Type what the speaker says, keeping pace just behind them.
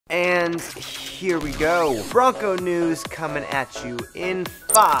And here we go. Bronco news coming at you in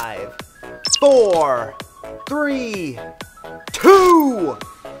 5, 4, 3, 2.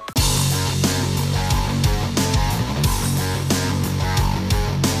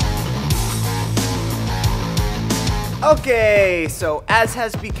 Okay, so as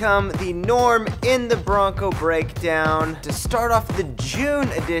has become the norm in the Bronco Breakdown, to start off the June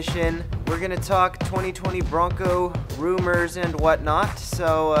edition, we're gonna talk 2020 Bronco rumors and whatnot.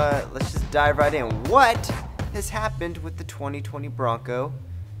 So let's just dive right in. What has happened with the 2020 Bronco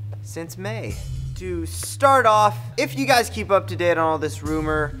since May? To start off, if you guys keep up to date on all this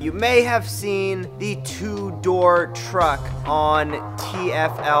rumor, you may have seen the 2-door truck on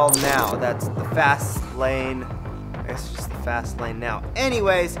TFL now. That's the fast lane. It's just the fast lane now.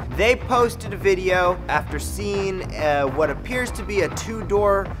 Anyways, they posted a video after seeing what appears to be a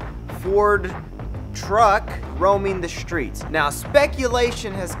 2-door Ford truck roaming the streets. Now,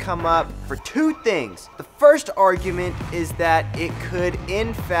 speculation has come up for 2 things. The first argument is that it could,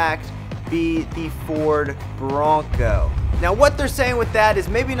 in fact, be the Ford Bronco. Now, what they're saying with that is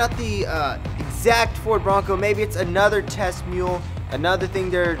maybe not the exact Ford Bronco, maybe it's another test mule, another thing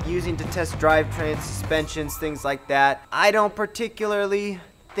they're using to test drivetrains, suspensions, things like that. I don't particularly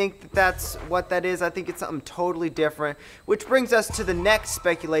think that that's what that is. I think it's something totally different, which brings us to the next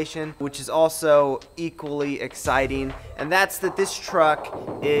speculation, which is also equally exciting, and that's that this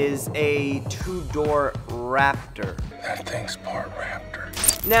truck is a 2-door Raptor. That thing's part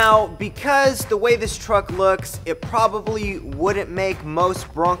Raptor. Now, because the way this truck looks, it probably wouldn't make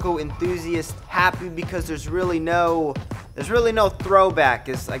most Bronco enthusiasts happy because there's really no throwback,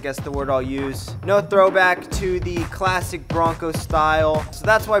 is I guess the word I'll use. No throwback to the classic Bronco style. So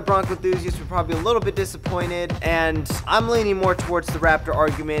that's why Bronco enthusiasts were probably a little bit disappointed. And I'm leaning more towards the Raptor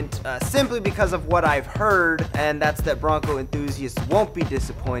argument simply because of what I've heard. And that's that Bronco enthusiasts won't be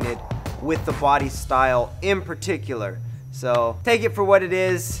disappointed with the body style in particular. So take it for what it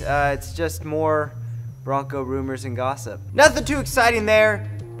is. It's just more Bronco rumors and gossip. Nothing too exciting there.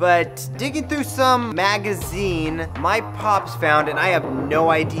 But digging through some magazine, my pops found, and I have no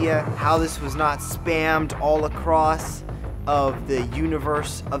idea how this was not spammed all across of the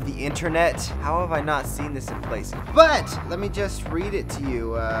universe of the internet. How have I not seen this in places? But let me just read it to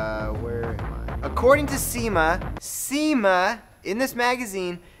you. Where am I? According to SEMA, in this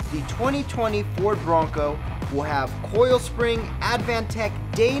magazine, the 2020 Ford Bronco will have coil spring, Advantech,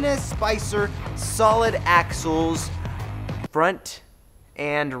 Dana Spicer, solid axles, front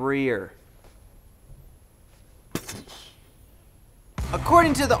and rear.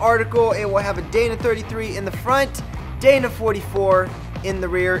 According to the article, it will have a Dana 33 in the front, Dana 44 in the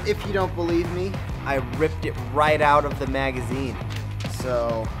rear. If you don't believe me, I ripped it right out of the magazine.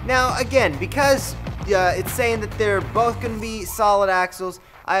 So now again, because it's saying that they're both going to be solid axles,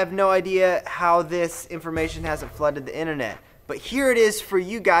 I have no idea how this information hasn't flooded the internet. But here it is for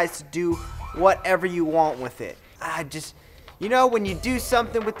you guys to do whatever you want with it. You know, when you do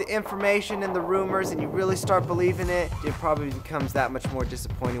something with the information and the rumors and you really start believing it, it probably becomes that much more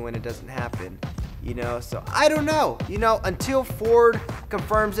disappointing when it doesn't happen. You know, so I don't know. You know, until Ford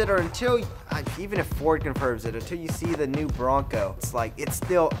confirms it, or until, even if Ford confirms it, until you see the new Bronco, it's like, it's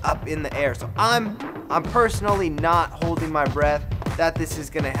still up in the air. So I'm personally not holding my breath that this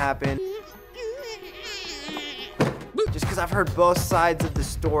is gonna happen. Just because I've heard both sides of the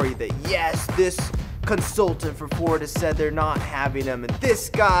story that yes, this consultant for Ford has said they're not having them, and this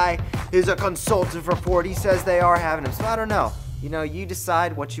guy is a consultant for Ford, he says they are having them. So I don't know. You know, you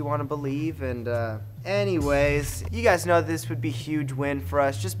decide what you want to believe. And anyways, you guys know this would be a huge win for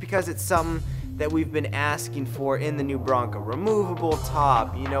us just because it's something that we've been asking for in the new Bronco. Removable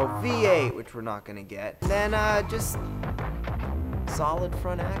top, you know, V8, which we're not gonna get, and then just solid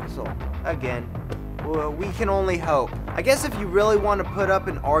front axle. Again, well, we can only hope. I guess if you really want to put up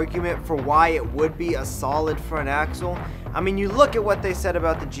an argument for why it would be a solid front axle, I mean, you look at what they said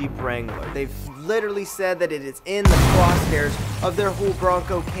about the Jeep Wrangler. They've literally said that it is in the crosshairs of their whole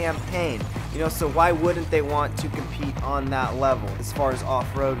Bronco campaign. You know, so why wouldn't they want to compete on that level as far as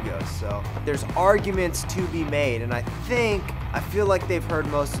off-road goes? So there's arguments to be made, and I feel like they've heard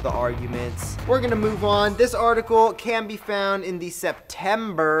most of the arguments. We're gonna move on. This article can be found in the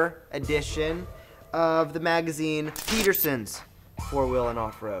September edition of the magazine Peterson's 4-Wheel and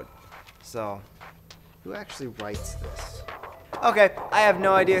Off-Road. So who actually writes this? Okay, I have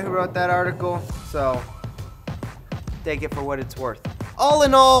no idea who wrote that article, so take it for what it's worth. All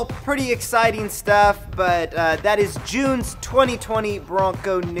in all, pretty exciting stuff, but that is June's 2020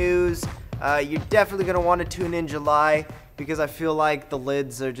 Bronco news. You're definitely going to want to tune in July because I feel like the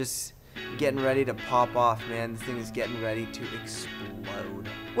lids are just getting ready to pop off, man. This thing is getting ready to explode. load.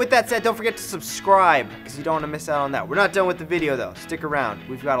 With that said, don't forget to subscribe because you don't want to miss out on that. We're not done with the video though. Stick around.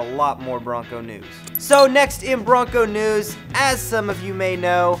 We've got a lot more Bronco news. So next in Bronco news, as some of you may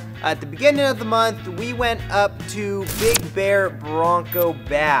know, at the beginning of the month, we went up to Big Bear Bronco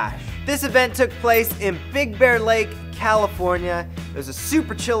Bash. This event took place in Big Bear Lake, California. It was a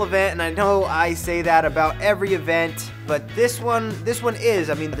super chill event, and I know I say that about every event, but this one is.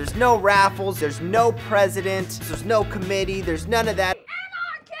 I mean, there's no raffles, there's no president, there's no committee, there's none of that.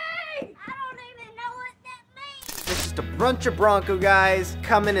 It's just a bunch of Bronco guys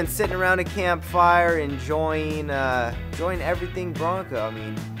coming and sitting around a campfire, enjoying everything Bronco. I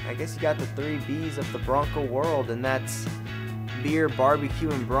mean, I guess you got the 3 B's of the Bronco world, and that's beer, barbecue,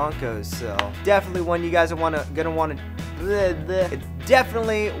 and Broncos. So definitely one you guys are gonna want to. It's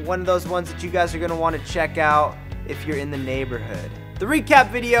definitely one of those ones that you guys are gonna want to check out if you're in the neighborhood. The recap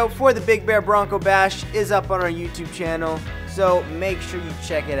video for the Big Bear Bronco Bash is up on our YouTube channel, so make sure you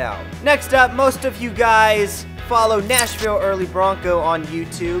check it out. Next up, most of you guys follow Nashville Early Bronco on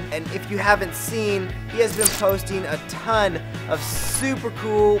YouTube, and if you haven't seen, he has been posting a ton of super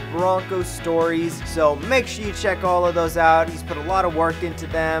cool Bronco stories, so make sure you check all of those out. He's put a lot of work into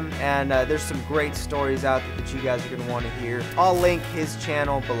them, and there's some great stories out there that you guys are going to want to hear. I'll link his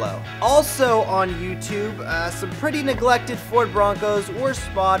channel below. Also on YouTube, some pretty neglected Ford Broncos were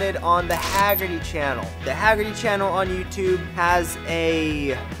spotted on the Haggerty channel. The Haggerty channel on YouTube has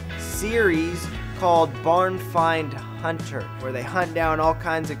a series called Barn Find Hunter, where they hunt down all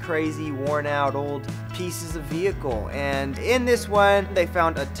kinds of crazy, worn out old pieces of vehicle. And in this one, they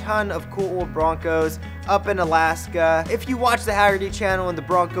found a ton of cool old Broncos up in Alaska. If you watch the Haggerty channel and the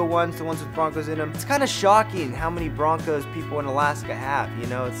Bronco ones, the ones with Broncos in them, it's kind of shocking how many Broncos people in Alaska have. You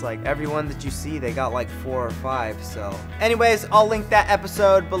know, it's like every one that you see, they got like 4 or 5. So anyways, I'll link that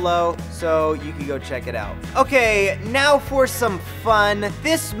episode below so you can go check it out. Okay, now for some fun.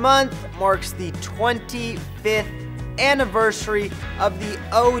 This month marks the 25th anniversary of the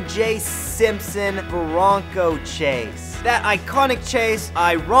O.J. Simpson Bronco chase. That iconic chase,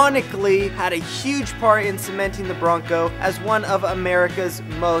 ironically, had a huge part in cementing the Bronco as one of America's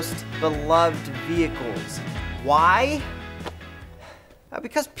most beloved vehicles. Why?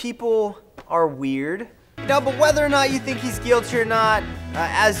 Because people are weird. No, but whether or not you think he's guilty or not,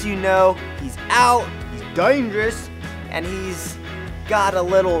 as you know, he's out, he's dangerous, and he's got a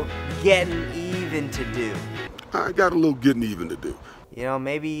little getting even to do. I got a little getting even to do. You know,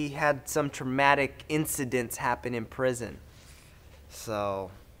 maybe he had some traumatic incidents happen in prison.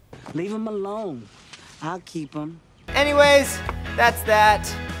 So leave him alone. I'll keep him. Anyways, that's that.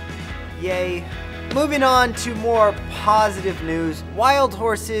 Yay. Moving on to more positive news. Wild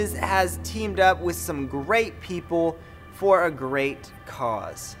Horses has teamed up with some great people for a great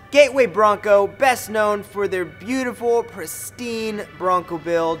cause. Gateway Bronco, best known for their beautiful, pristine Bronco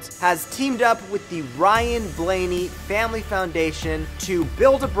builds, has teamed up with the Ryan Blaney Family Foundation to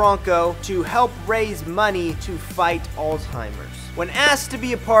build a Bronco to help raise money to fight Alzheimer's. When asked to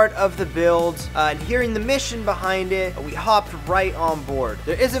be a part of the build and hearing the mission behind it, we hopped right on board.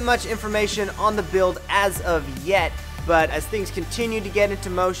 There isn't much information on the build as of yet, but as things continue to get into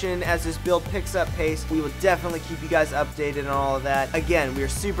motion, as this build picks up pace, we will definitely keep you guys updated on all of that. Again, we are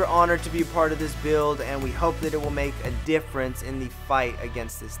super honored to be a part of this build, and we hope that it will make a difference in the fight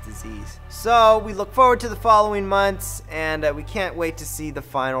against this disease. So we look forward to the following months, and we can't wait to see the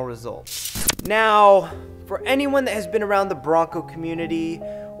final results. Now, for anyone that has been around the Bronco community,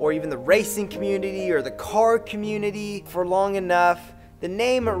 or even the racing community, or the car community for long enough, the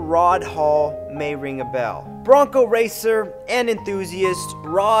name Rod Hall may ring a bell. Bronco racer and enthusiast,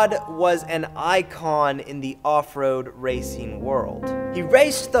 Rod was an icon in the off-road racing world. He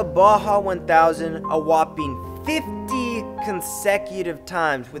raced the Baja 1000 a whopping 50 consecutive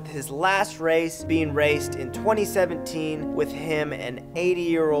times, with his last race being raced in 2017 with him, an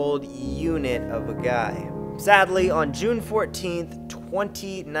 80-year-old unit of a guy. Sadly, on June 14th,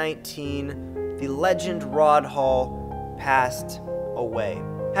 2019, the legend Rod Hall passed away.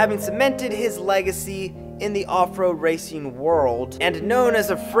 Having cemented his legacy in the off-road racing world and known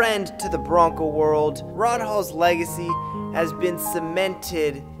as a friend to the Bronco world, Rod Hall's legacy has been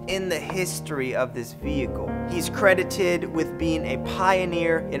cemented in the history of this vehicle. He's credited with being a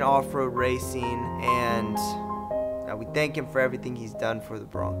pioneer in off-road racing, and we thank him for everything he's done for the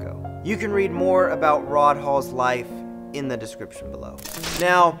Bronco. You can read more about Rod Hall's life in the description below.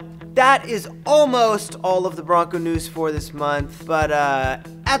 Now, that is almost all of the Bronco news for this month, but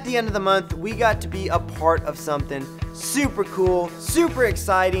at the end of the month, we got to be a part of something super cool, super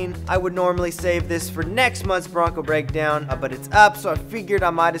exciting. I would normally save this for next month's Bronco Breakdown, but it's up, so I figured I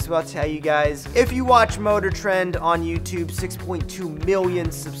might as well tell you guys. If you watch MotorTrend on YouTube, 6.2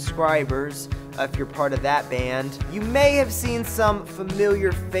 million subscribers, if you're part of that band, you may have seen some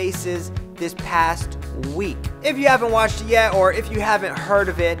familiar faces this past week. If you haven't watched it yet, or if you haven't heard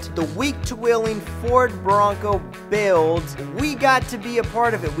of it, the week-to-wheeling Ford Bronco build, we got to be a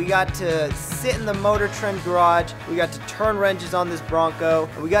part of it. We got to sit in the MotorTrend garage, we got to turn wrenches on this Bronco,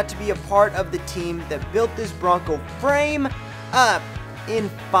 and we got to be a part of the team that built this Bronco frame up in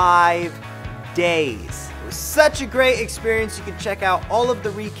 5 days. It was such a great experience. You can check out all of the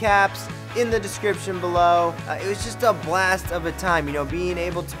recaps in the description below. It was just a blast of a time, you know, being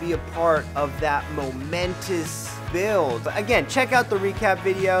able to be a part of that momentous build. But again, check out the recap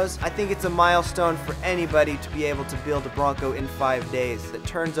videos. I think it's a milestone for anybody to be able to build a Bronco in 5 days that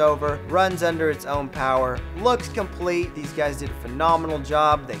turns over, runs under its own power, looks complete. These guys did a phenomenal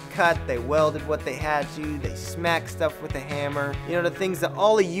job. They cut, they welded what they had to, they smacked stuff with a hammer. You know, the things that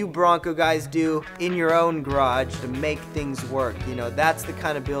all of you Bronco guys do in your own garage to make things work. You know, that's the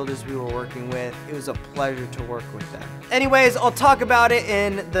kind of builders we were working with. It was a pleasure to work with them. Anyways, I'll talk about it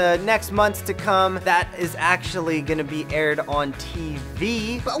in the next months to come. That is actually gonna be aired on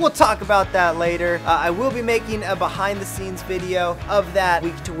TV, but we'll talk about that later. I will be making a behind the scenes video of that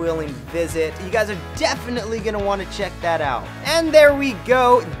week to wheeling visit. You guys are definitely gonna want to check that out. And there we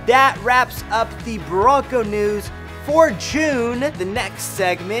go. That wraps up the Bronco news for June. The next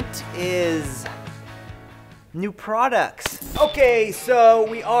segment is new products. Okay, so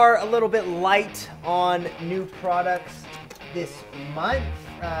we are a little bit light on new products this month.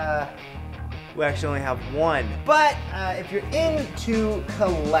 We actually only have one. But if you're into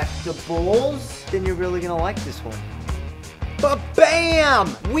collectibles, then you're really gonna like this one. But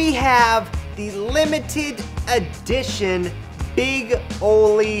bam! We have the limited edition Big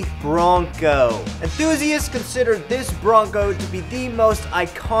Ole Bronco. Enthusiasts consider this Bronco to be the most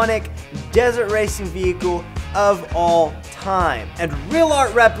iconic desert racing vehicle of all time. And Real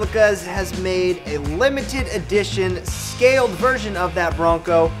Art Replicas has made a limited edition scaled version of that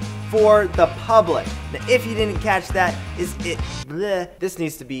Bronco for the public. Now, if you didn't catch that, this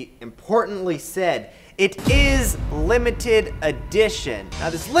needs to be importantly said. It is limited edition. Now,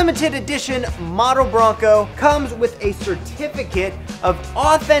 this limited edition model Bronco comes with a certificate of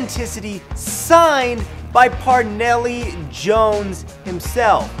authenticity signed by Parnelli Jones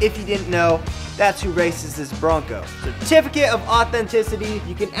himself. If you didn't know, that's who races this Bronco. Certificate of authenticity.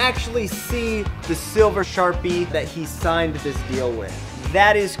 You can actually see the silver Sharpie that he signed this deal with.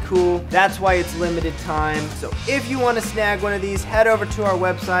 That is cool. That's why it's limited time. So if you want to snag one of these, head over to our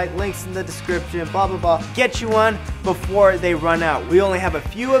website. Links in the description, blah, blah, blah. Get you one before they run out. We only have a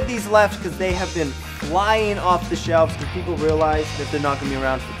few of these left because they have been flying off the shelves because people realize that they're not going to be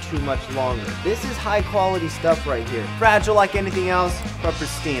around for too much longer. This is high quality stuff right here. Fragile like anything else, but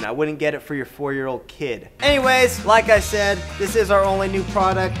pristine. I wouldn't get it for your 4-year-old kid. Anyways, like I said, this is our only new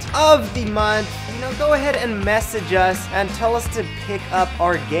product of the month. You know, go ahead and message us and tell us to pick up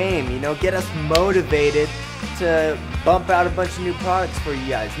our game. You know, get us motivated to bump out a bunch of new products for you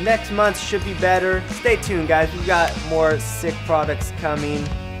guys. Next month should be better. Stay tuned, guys. We've got more sick products coming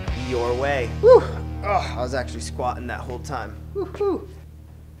your way. Whew. Oh, I was actually squatting that whole time. Woo-hoo.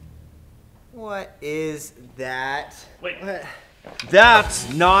 What is that? Wait. What?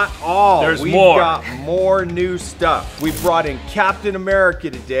 That's not all. We've got more new stuff. We brought in Captain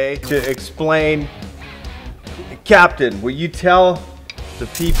America today to explain. Captain, will you tell the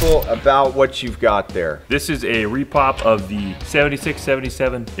people about what you've got there? This is a repop of the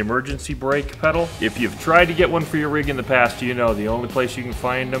 7677 emergency brake pedal. If you've tried to get one for your rig in the past, you know the only place you can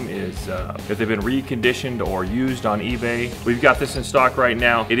find them is if they've been reconditioned or used on eBay. We've got this in stock right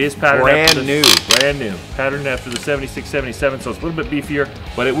now. It is patterned brand new, patterned after the 7677, so it's a little bit beefier,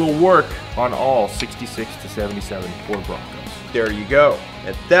 but it will work on all 66 to 77 Ford Broncos. There you go.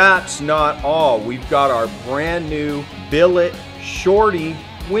 And that's not all. We've got our brand new billet shorty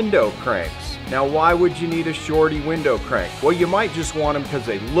window cranks. Now, why would you need a shorty window crank? Well, you might just want them because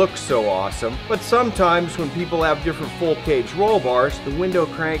they look so awesome, but sometimes when people have different full cage roll bars, the window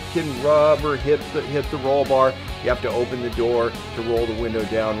crank can rub or hit the roll bar. You have to open the door to roll the window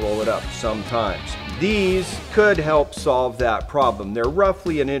down, roll it up sometimes. These could help solve that problem. They're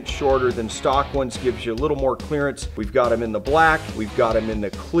roughly an inch shorter than stock ones, gives you a little more clearance. We've got them in the black, we've got them in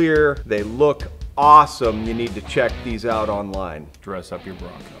the clear. They look awesome. You need to check these out online. Dress up your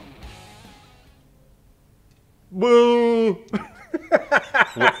Bronco. Boo!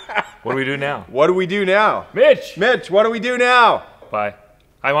 What do we do now? What do we do now? Mitch! Mitch, what do we do now? Bye.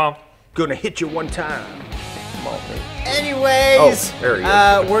 Hi, Mom. Gonna hit you one time. Come on, man. Anyways, Oh, there he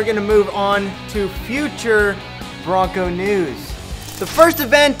is. we're gonna move on to future Bronco news. The first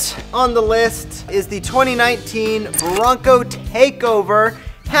event on the list is the 2019 Bronco Takeover,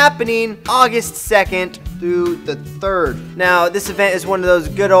 happening August 2nd through the 3rd. Now, this event is one of those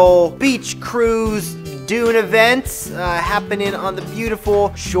good old beach cruise dune events happening on the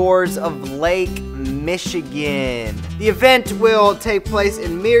beautiful shores of Lake Michigan. The event will take place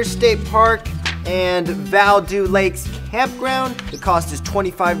in Mears State Park and Valdew Lakes Campground. The cost is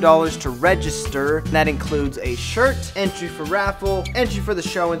 $25 to register. And that includes a shirt, entry for raffle, entry for the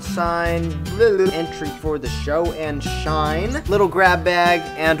show and sign, entry for the show and shine, little grab bag,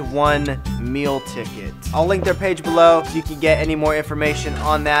 and 1 meal ticket. I'll link their page below so you can get any more information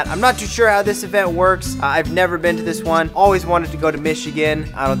on that. I'm not too sure how this event works. I've never been to this one. Always wanted to go to Michigan.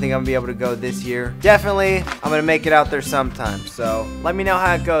 I don't think I'm gonna be able to go this year. Definitely, I'm gonna make it out there sometime. So let me know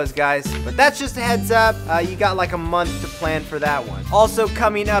how it goes, guys. But that's just a heads up. You got like a month to plan for that one. Also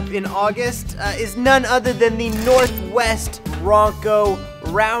coming up in August is none other than the Northwest Bronco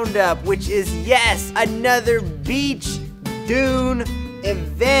Roundup, which is, yes, another beach dune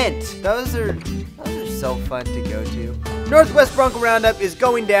event. Those are so fun to go to. Northwest Bronco Roundup is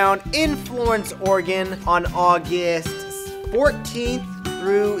going down in Florence, Oregon on August 14th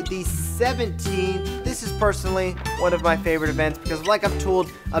through the 17th. This is personally one of my favorite events because, like I've told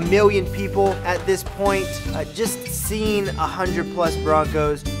a million people at this point, just seeing 100+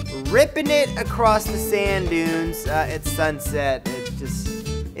 Broncos ripping it across the sand dunes at sunset,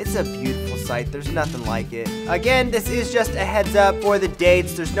 it's a beautiful sight. There's nothing like it. Again, this is just a heads up for the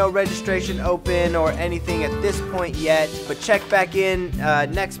dates. There's no registration open or anything at this point yet, but check back in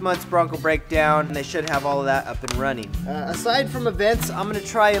next month's Bronco Breakdown, and they should have all of that up and running. Aside from events, I'm gonna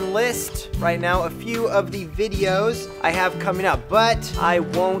try and list right now a few of the videos I have coming up, but I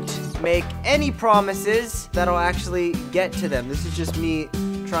won't make any promises that I'll actually get to them. This is just me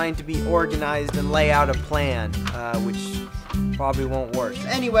trying to be organized and lay out a plan, which probably won't work.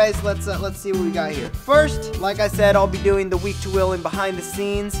 Anyways, let's see what we got here. First, like I said, I'll be doing the week to wheel and behind the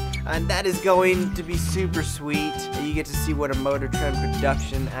scenes, and that is going to be super sweet. You get to see what a MotorTrend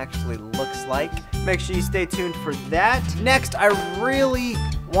production actually looks like. Make sure you stay tuned for that. Next, I really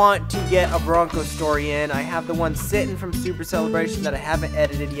want to get a Bronco story in. I have the one sitting from Super Celebration that I haven't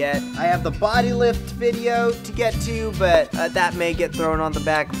edited yet. I have the body lift video to get to, but that may get thrown on the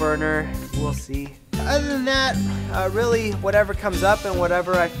back burner. We'll see. Other than that, really whatever comes up and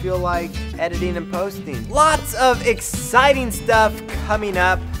whatever I feel like editing and posting. Lots of exciting stuff coming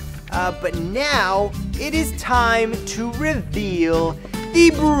up, but now it is time to reveal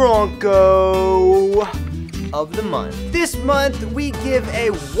the Bronco of the month. This month, we give a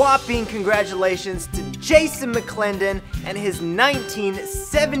whopping congratulations to Jason McClendon and his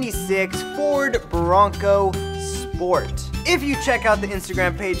 1976 Ford Bronco Sport. If you check out the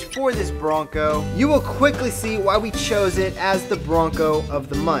Instagram page for this Bronco, you will quickly see why we chose it as the Bronco of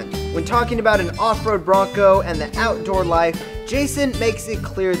the month. When talking about an off-road Bronco and the outdoor life, Jason makes it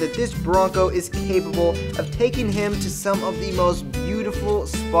clear that this Bronco is capable of taking him to some of the most beautiful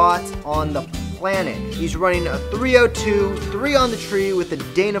spots on the planet. He's running a 302, 3 on the tree with a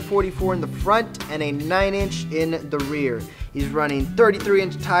Dana 44 in the front and a 9-inch in the rear. He's running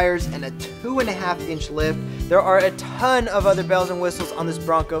 33-inch tires and a 2.5-inch lift. There are a ton of other bells and whistles on this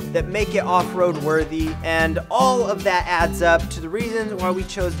Bronco that make it off-road worthy, and all of that adds up to the reasons why we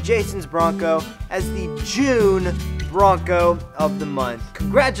chose Jason's Bronco as the June Bronco of the month.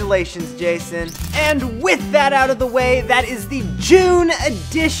 Congratulations, Jason. And with that out of the way, that is the June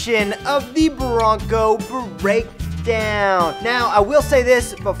edition of the Bronco Breakdown. Now, I will say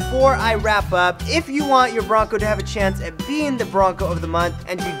this before I wrap up. If you want your Bronco to have a chance at being the Bronco of the month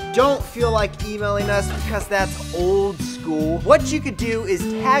and you don't feel like emailing us because that's old school, what you could do is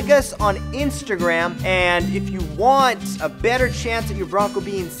tag us on Instagram, and if you want a better chance at your Bronco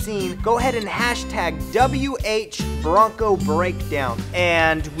being seen, go ahead and hashtag WH Bronco Breakdown,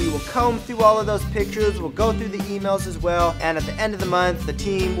 and we will comb through all of those pictures. We'll go through the emails as well, and at the end of the month, the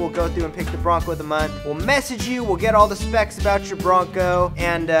team will go through and pick the Bronco of the month. We'll message you, we'll get all the specs about your Bronco,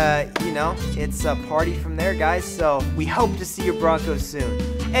 and you know, it's a party from there, guys, so we hope to see your Bronco soon.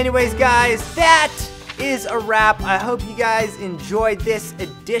 Anyways, guys, that is a wrap. I hope you guys enjoyed this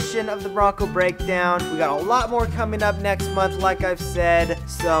edition of the Bronco Breakdown. We got a lot more coming up next month, like I've said,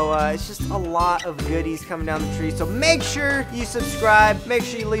 so it's just a lot of goodies coming down the tree. So make sure you subscribe, make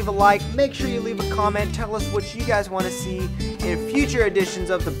sure you leave a like, make sure you leave a comment, tell us what you guys want to see in future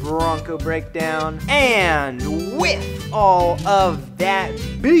editions of the Bronco Breakdown. And with all of that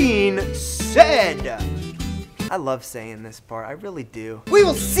being said, I love saying this part, I really do. We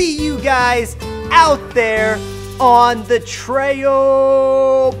will see you guys out there on the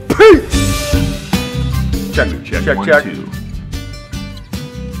trail. Peace! Check, Check, check, one, check. 2.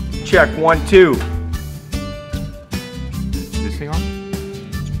 Check, 1, 2. Is this thing on?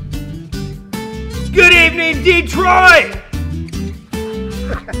 Good evening, Detroit!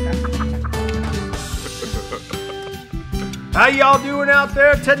 How y'all doing out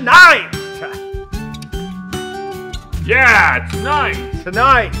there tonight? Yeah, it's nice.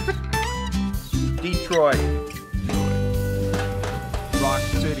 Tonight, Detroit, Rock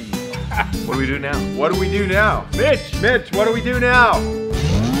City. What do we do now? What do we do now? Mitch! Mitch, what do we do now?